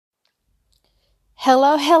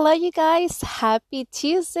Hello, you guys. Happy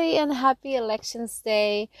Tuesday and happy Elections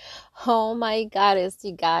Day. Oh my goddess,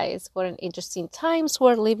 you guys. What an interesting times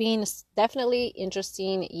we're living. It's definitely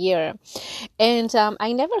interesting year. And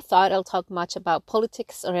I never thought I'll talk much about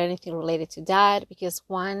politics or anything related to that because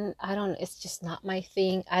one, it's just not my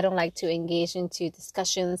thing. I don't like to engage into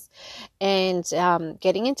discussions and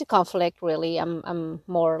getting into conflict. Really, I'm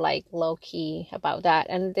more like low key about that.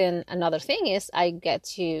 And then another thing is I got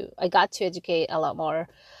to educate a lot more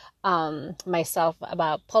myself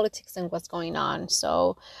about politics and what's going on.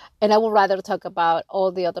 So, and I would rather talk about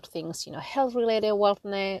all the other things, health related,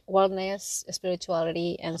 wellness,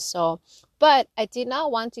 spirituality, and so. But I did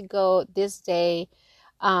not want to go this day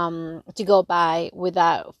to go by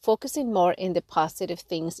without focusing more in the positive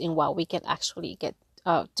things in what we can actually get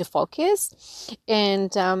to focus,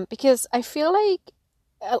 and because I feel like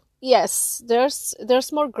yes,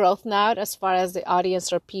 there's more growth now as far as the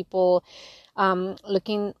audience or people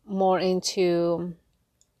looking more into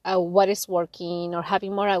what is working or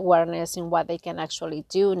having more awareness in what they can actually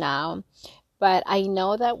do now. But I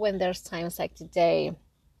know that when there's times like today,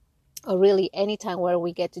 or really any time where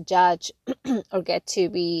we get to judge or get to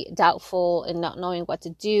be doubtful and not knowing what to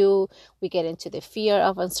do, we get into the fear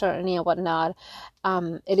of uncertainty and whatnot.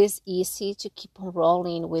 It is easy to keep on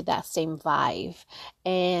rolling with that same vibe.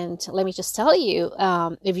 And let me just tell you,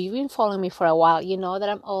 if you've been following me for a while, you know that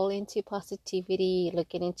I'm all into positivity,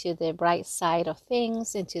 looking into the bright side of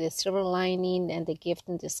things, into the silver lining and the gift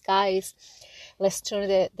in disguise. Let's turn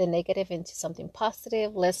the negative into something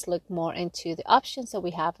positive. Let's look more into the options that we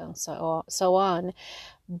have and so on.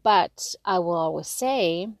 But I will always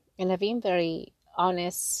say, and I've been very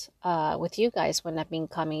honest with you guys when I've been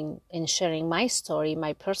coming and sharing my story,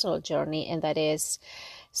 my personal journey, and that is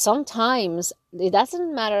sometimes it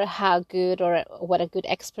doesn't matter how good or what a good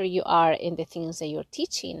expert you are in the things that you're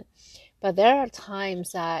teaching. But there are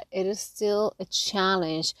times that it is still a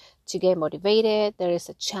challenge to get motivated. There is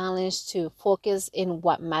a challenge to focus in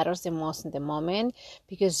what matters the most in the moment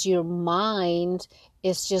because your mind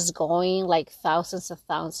is just going like thousands of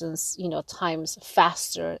thousands, times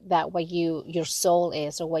faster than what your soul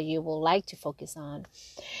is or what you would like to focus on.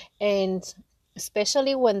 And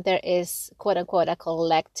especially when there is quote unquote a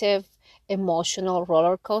collective emotional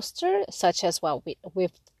roller coaster, such as what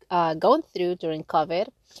we've gone through during COVID,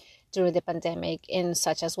 during the pandemic, and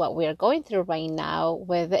such as what we are going through right now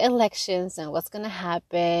with the elections and what's going to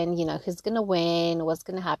happen, who's going to win, what's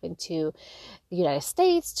going to happen to the United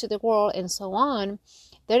States, to the world, and so on.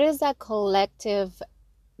 There is that collective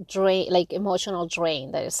drain, like emotional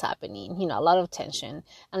drain that is happening, a lot of tension.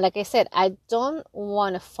 And like I said, I don't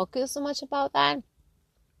want to focus so much about that.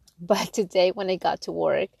 But today when I got to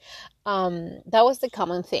work, that was the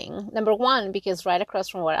common thing. Number one, because right across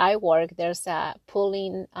from where I work, there's a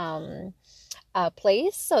pooling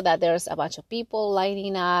place, so that there's a bunch of people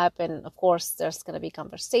lining up. And of course, there's going to be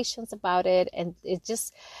conversations about it. And it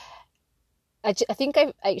just, I think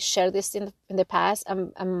I shared this in the past.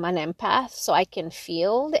 I'm an empath, so I can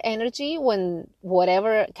feel the energy when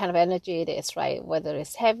whatever kind of energy it is, right? Whether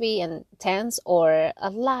it's heavy and tense or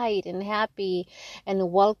a light and happy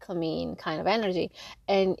and welcoming kind of energy.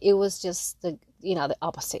 And it was just the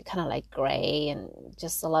opposite, kind of like gray and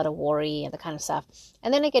just a lot of worry and the kind of stuff.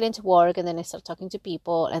 And then I get into work and then I start talking to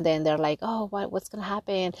people and then they're like, oh, what's going to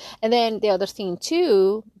happen? And then the other thing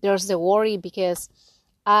too, there's the worry because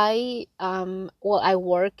I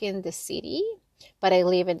work in the city, but I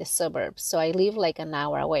live in the suburbs. So I live like an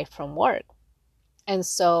hour away from work. And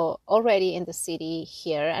so already in the city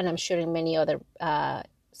here, and I'm sure in many other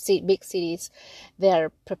big cities,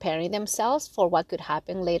 they're preparing themselves for what could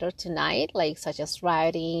happen later tonight, like such as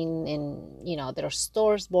rioting and, their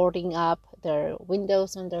stores boarding up, their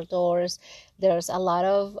windows on their doors. There's a lot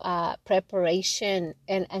of preparation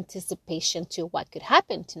and anticipation to what could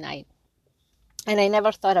happen tonight. And I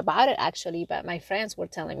never thought about it actually, but my friends were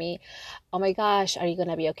telling me, oh my gosh, are you going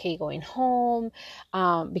to be okay going home?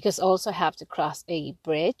 Because also have to cross a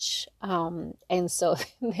bridge. And so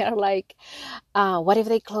they're like, what if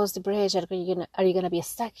they close the bridge? Are you going to be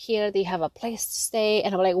stuck here? Do you have a place to stay?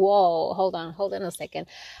 And I'm like, whoa, hold on a second.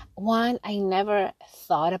 One, I never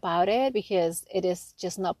thought about it because it is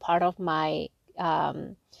just not part of my,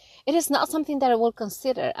 it is not something that I will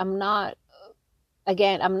consider. I'm not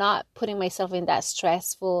putting myself in that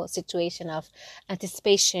stressful situation of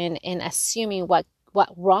anticipation and assuming what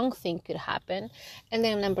wrong thing could happen. And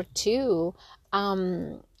then number two, I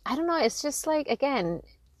don't know, it's just like, again,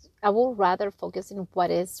 I will rather focus on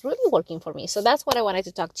what is really working for me. So that's what I wanted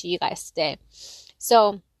to talk to you guys today.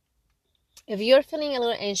 So if you're feeling a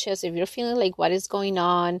little anxious, if you're feeling like what is going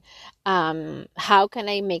on, how can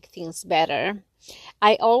I make things better?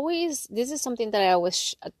 This is something that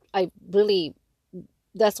I really,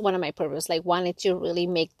 that's one of my purpose, like wanted to really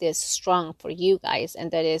make this strong for you guys.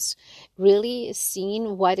 And that is really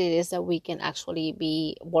seeing what it is that we can actually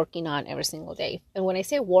be working on every single day. And when I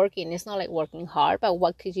say working, it's not like working hard, but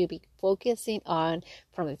what could you be focusing on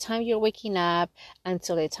from the time you're waking up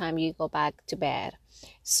until the time you go back to bed.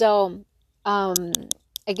 So,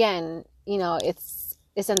 again, it's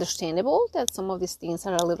understandable that some of these things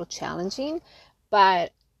are a little challenging,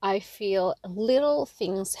 but I feel little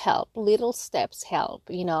things help, little steps help,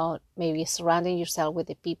 maybe surrounding yourself with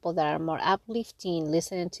the people that are more uplifting,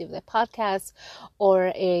 listening to the podcast,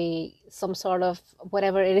 or some sort of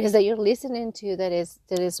whatever it is that you're listening to that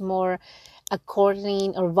is more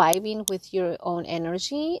according or vibing with your own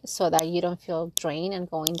energy, so that you don't feel drained and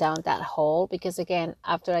going down that hole. Because again,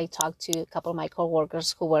 after I talked to a couple of my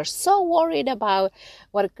coworkers who were so worried about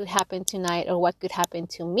what could happen tonight or what could happen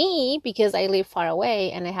to me, because I live far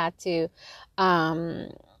away and I had to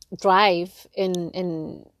drive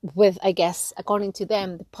in with, I guess, according to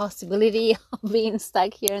them, the possibility of being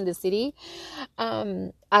stuck here in the city,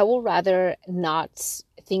 I would rather not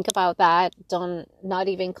think about that. Not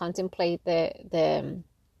even contemplate the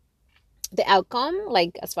outcome,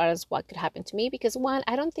 like as far as what could happen to me, because one,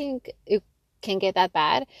 I don't think it can get that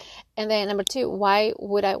bad, and then number two, why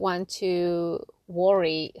would I want to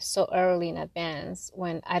worry so early in advance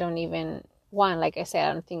when I don't even, one, like I said,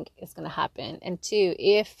 I don't think it's going to happen. And two,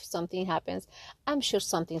 if something happens, I'm sure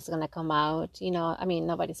something's going to come out,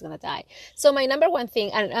 nobody's going to die. So my number one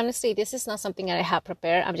thing, and honestly, this is not something that I have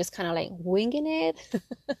prepared. I'm just kind of like winging it.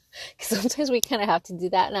 Sometimes we kind of have to do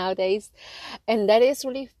that nowadays. And that is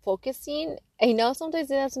really focusing. I know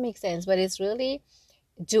sometimes it doesn't make sense, but it's really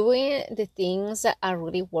doing the things that are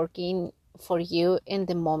really working for you in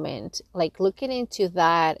the moment, like looking into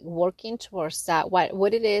that, working towards that, what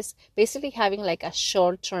it is, basically having like a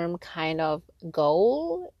short-term kind of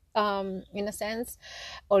goal, in a sense,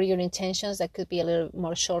 or your intentions that could be a little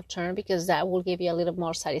more short-term, because that will give you a little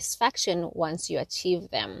more satisfaction once you achieve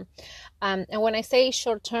them. And when I say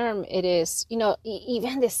short-term, it is,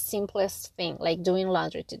 even the simplest thing, like doing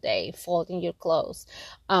laundry today, folding your clothes,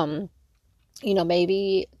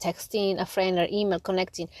 maybe texting a friend or email,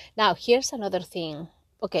 connecting. Now, here's another thing.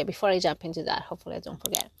 Okay, before I jump into that, hopefully I don't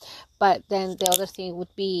forget. But then the other thing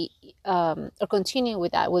would be, or continuing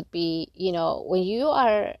with that would be, when you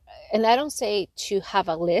are, and I don't say to have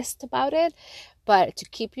a list about it, but to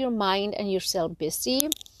keep your mind and yourself busy,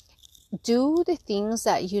 do the things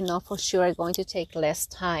that you know for sure are going to take less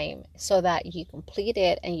time, so that you complete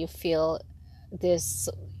it and you feel this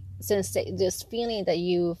feeling that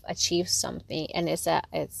you've achieved something, and it's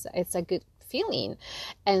a good feeling.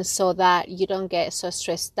 And so that you don't get so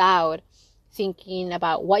stressed out thinking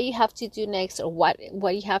about what you have to do next, or what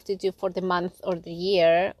you have to do for the month or the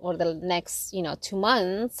year or the next 2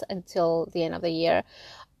 months until the end of the year,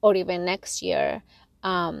 or even next year,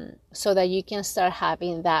 so that you can start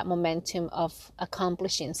having that momentum of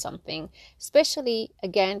accomplishing something, especially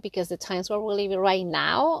again because the times where we're living right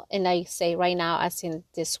now, and I say right now as in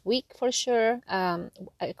this week for sure,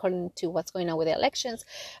 according to what's going on with the elections,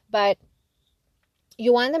 but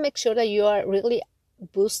you want to make sure that you are really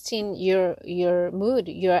boosting your mood,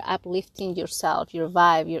 you're uplifting yourself, your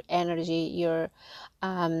vibe, your energy, your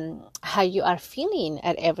how you are feeling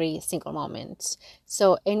at every single moment.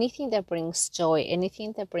 So anything that brings joy,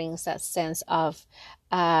 anything that brings that sense of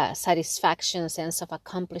satisfaction, sense of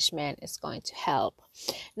accomplishment is going to help.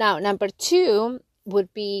 Now, number two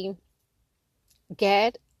would be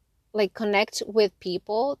connect with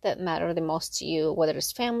people that matter the most to you, whether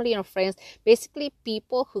it's family or friends, basically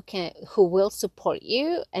people who will support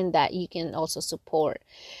you and that you can also support.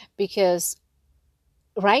 Because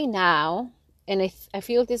right now, and I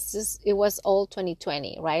feel it was all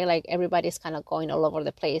 2020, right? Like everybody's kind of going all over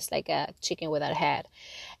the place like a chicken without a head.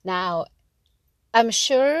 Now, I'm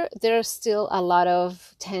sure there's still a lot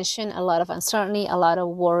of tension, a lot of uncertainty, a lot of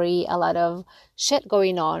worry, a lot of shit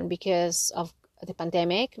going on because of the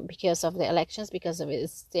pandemic, because of the elections, because of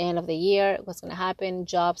it's the end of the year, what's going to happen,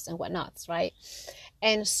 jobs and whatnots, right?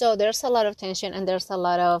 And so there's a lot of tension and there's a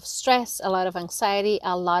lot of stress, a lot of anxiety,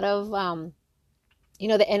 a lot of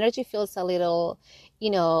the energy feels a little,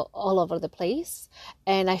 all over the place.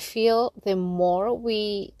 And I feel the more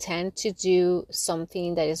we tend to do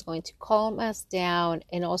something that is going to calm us down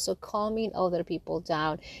and also calming other people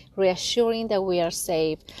down, reassuring that we are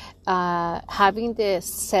safe, having the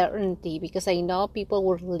certainty, because I know people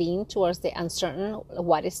will lean towards the uncertain,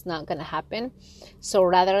 what is not going to happen. So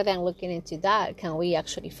rather than looking into that, can we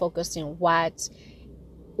actually focus on what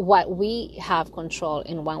we have control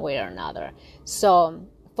in one way or another? So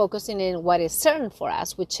focusing in what is certain for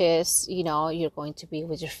us, which is, you're going to be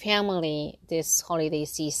with your family this holiday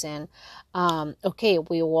season. Okay,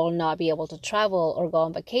 we will not be able to travel or go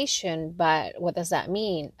on vacation, but what does that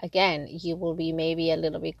mean? Again, you will be maybe a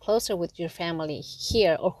little bit closer with your family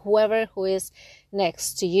here, or whoever who is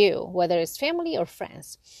next to you, whether it's family or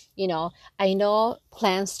friends. I know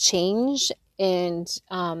plans change, and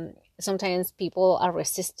sometimes people are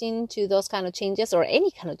resisting to those kind of changes or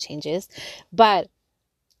any kind of changes. But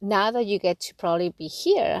now that you get to probably be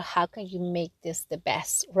here, how can you make this the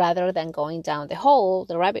best, rather than going down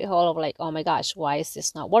the rabbit hole of like, oh my gosh, why is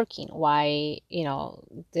this not working? Why,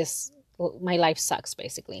 my life sucks,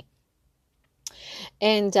 basically.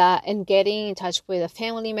 And getting in touch with a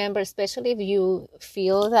family member, especially if you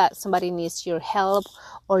feel that somebody needs your help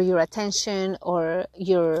or your attention or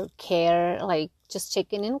your care, like just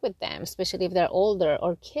checking in with them, especially if they're older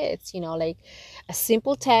or kids, like a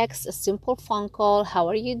simple text, a simple phone call. How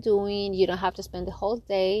are you doing? You don't have to spend the whole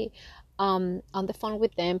day on the phone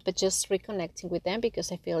with them, but just reconnecting with them,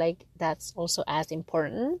 because I feel like that's also as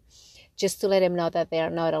important, just to let them know that they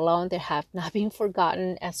are not alone, they have not been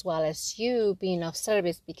forgotten, as well as you being of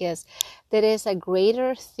service, because there is a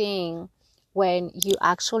greater thing when you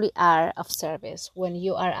actually are of service, when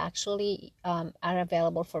you are actually are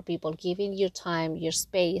available for people, giving your time, your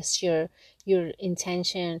space, your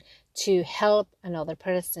intention to help another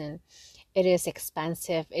person. It is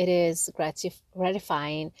expansive, it is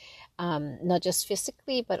gratifying, not just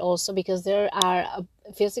physically, but also because there are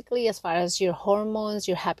physically, as far as your hormones,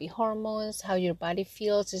 your happy hormones, how your body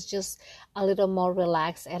feels is just a little more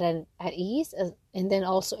relaxed and at ease. And then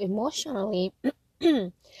also emotionally,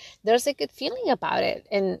 there's a good feeling about it.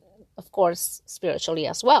 And of course, spiritually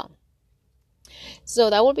as well. So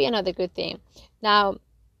that would be another good thing. Now,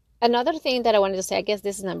 another thing that I wanted to say, I guess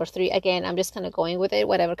this is number 3. Again, I'm just kind of going with it,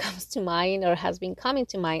 whatever comes to mind or has been coming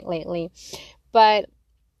to mind lately. But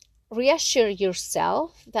reassure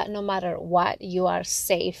yourself that no matter what, you are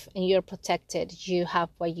safe and you're protected. You have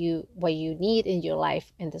what you need in your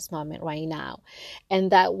life in this moment right now.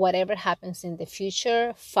 And that whatever happens in the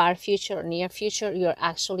future, far future or near future, you're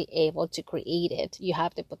actually able to create it. You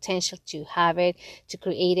have the potential to have it, to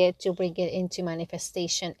create it, to bring it into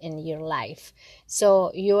manifestation in your life.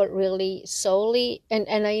 So you're really solely, and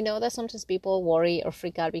I know that sometimes people worry or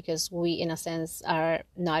freak out because we, in a sense, are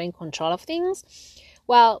not in control of things.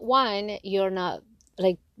 Well, one, you're not,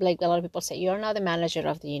 like a lot of people say, you're not the manager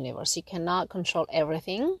of the universe. You cannot control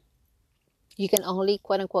everything. You can only,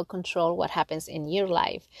 quote unquote, control what happens in your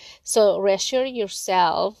life. So reassure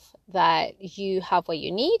yourself that you have what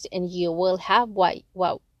you need, and you will have what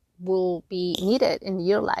will be needed in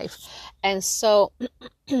your life. And so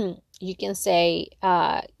you can say,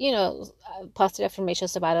 positive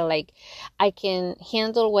affirmations about it, like, I can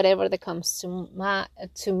handle whatever that comes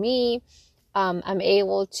to me. I'm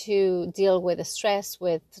able to deal with the stress,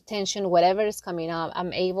 with tension, whatever is coming up.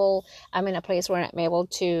 I'm in a place where I'm able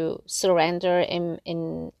to surrender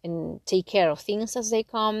and take care of things as they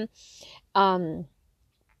come. And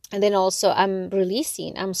then also I'm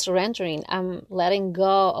releasing, I'm surrendering, I'm letting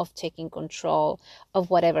go of taking control of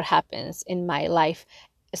whatever happens in my life,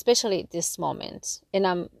 especially this moment. And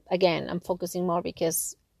I'm focusing more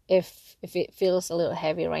because if it feels a little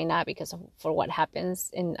heavy right now for what happens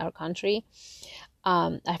in our country,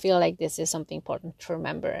 I feel like this is something important to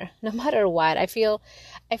remember. No matter what, I think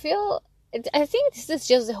this is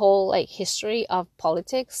just the whole like history of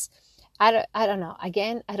politics. I don't know.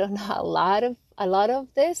 Again, I don't know a lot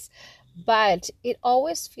of this, but it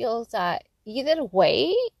always feels that either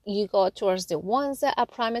way, you go towards the ones that are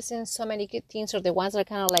promising so many good things, or the ones that are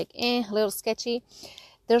kind of like a little sketchy.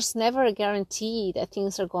 There's never a guarantee that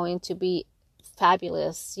things are going to be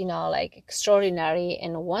fabulous, like extraordinary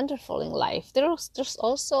and wonderful in life. There's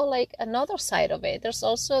also like another side of it. There's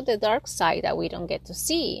also the dark side that we don't get to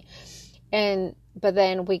see, but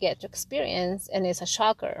then we get to experience, and it's a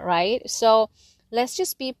shocker, right? So let's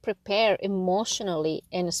just be prepared emotionally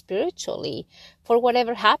and spiritually for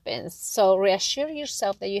whatever happens. So reassure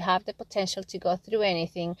yourself that you have the potential to go through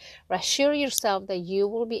anything. Reassure yourself that you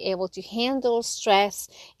will be able to handle stress,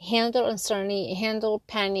 handle uncertainty, handle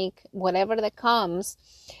panic, whatever that comes.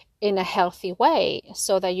 in a healthy way,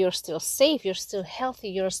 so that you're still safe, you're still healthy,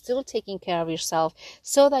 you're still taking care of yourself,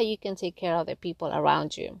 so that you can take care of the people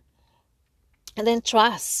around you. And then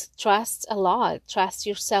trust a lot, trust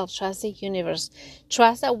yourself, trust the universe,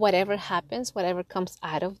 trust that whatever happens, whatever comes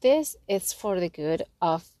out of this, it's for the good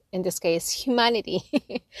of, in this case, humanity.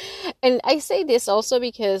 And I say this also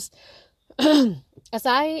because as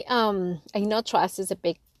I know trust is a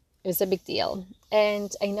big deal,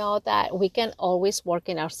 and I know that we can always work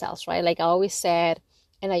in ourselves, right? Like I always said,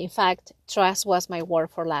 and in fact, trust was my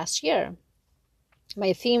word for last year,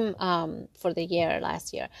 my theme for the year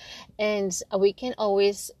last year. And we can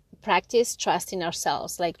always practice trusting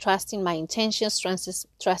ourselves, like trusting my intentions,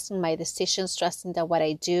 trusting my decisions, trusting that what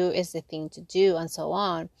I do is the thing to do, and so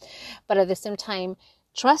on. But at the same time,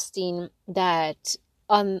 trusting that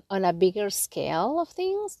on a bigger scale of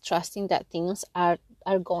things, trusting that things are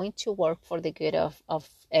going to work for the good of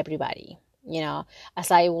everybody.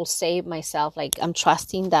 As I will say myself, like I'm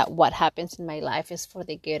trusting that what happens in my life is for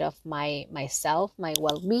the good of myself, my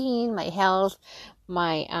well-being, my health,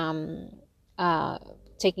 my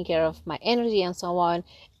taking care of my energy, and so on.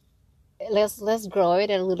 Let's grow it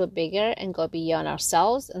a little bigger and go beyond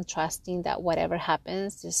ourselves, and trusting that whatever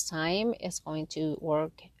happens this time is going to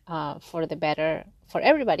work for the better for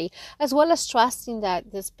everybody, as well as trusting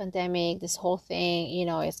that this pandemic, this whole thing,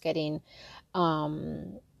 is getting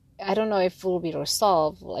I don't know if it will be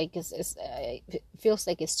resolved. Like it feels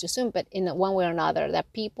like it's too soon, but in one way or another,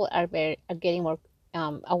 that people are getting more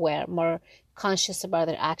aware, more conscious about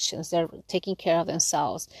their actions. They're taking care of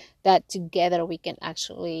themselves. That together we can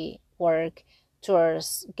actually work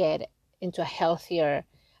towards get into a healthier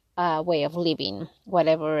way of living,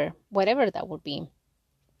 whatever that would be.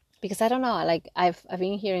 Because I don't know, like I've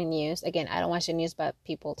been hearing news, again, I don't watch the news, but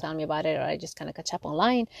people tell me about it, or I just kind of catch up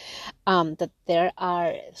online, that there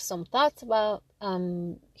are some thoughts about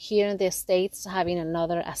here in the States having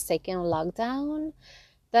a second lockdown.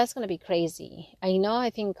 That's going to be crazy.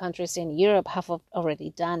 I think countries in Europe have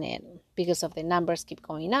already done it because of the numbers keep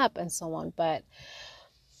going up and so on. But,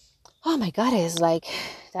 oh my God, it's like,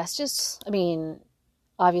 that's just,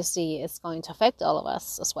 obviously it's going to affect all of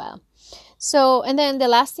us as well. So, and then the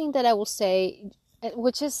last thing that I will say,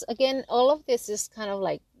 which is, again, all of this is kind of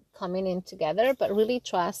like coming in together, but really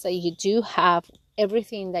trust that you do have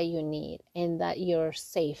everything that you need and that you're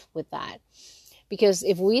safe with that. Because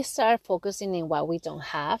if we start focusing in what we don't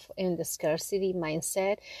have, in the scarcity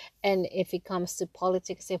mindset, and if it comes to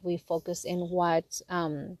politics, if we focus in what,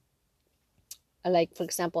 like, for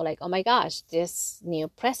example, like, oh my gosh, this new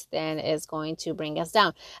president is going to bring us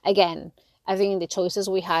down. Again, I think the choices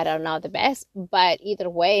we had are not the best, but either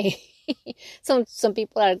way, some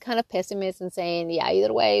people are kind of pessimists and saying, yeah,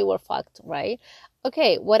 either way, we're fucked, right?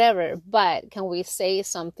 Okay, whatever. But can we say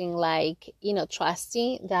something like,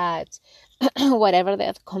 trusting that whatever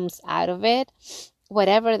that comes out of it,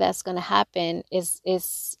 whatever that's going to happen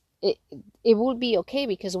it will be okay,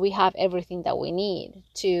 because we have everything that we need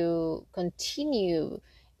to continue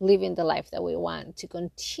living the life that we want, to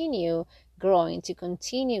continue growing, to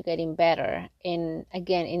continue getting better in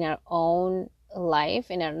our own life,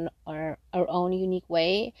 in our own unique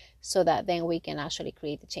way, so that then we can actually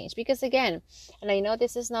create the change. Because again, and I know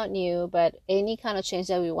this is not new, but any kind of change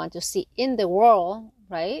that we want to see in the world,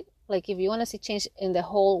 right? Like if you want to see change in the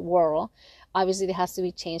whole world, obviously there has to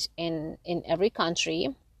be change in every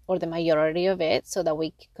country, or the majority of it, so that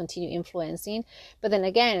we continue influencing. But then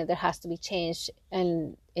again, there has to be change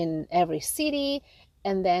in every city,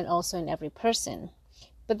 and then also in every person.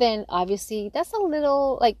 But then obviously that's a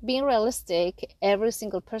little, like, being realistic, every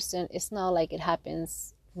single person, is not like it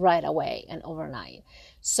happens right away and overnight.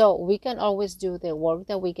 So we can always do the work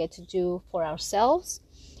that we get to do for ourselves,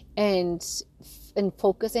 and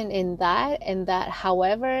focusing in that, and that,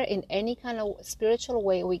 however, in any kind of spiritual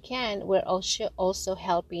way we can, we're also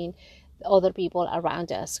helping other people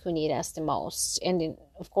around us who need us the most. And then,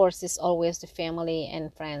 of course, it's always the family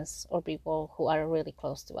and friends or people who are really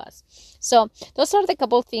close to us. So those are the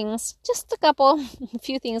couple things, just a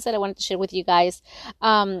few things that I wanted to share with you guys.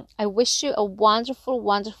 I wish you a wonderful,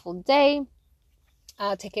 wonderful day.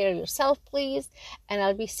 Take care of yourself, please, and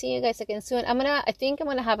I'll be seeing you guys again soon. I think I'm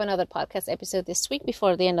gonna have another podcast episode this week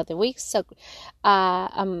before the end of the week. So,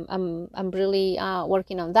 I'm really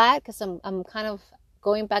working on that, because I'm kind of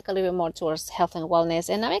going back a little bit more towards health and wellness,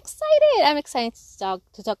 and I'm excited. I'm excited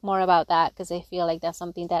to talk more about that, because I feel like that's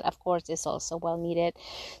something that, of course, is also well needed.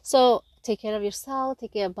 So take care of yourself.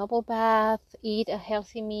 Take a bubble bath. Eat a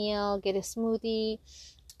healthy meal. Get a smoothie.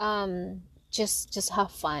 Just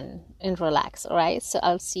have fun and relax. All right. So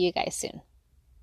I'll see you guys soon.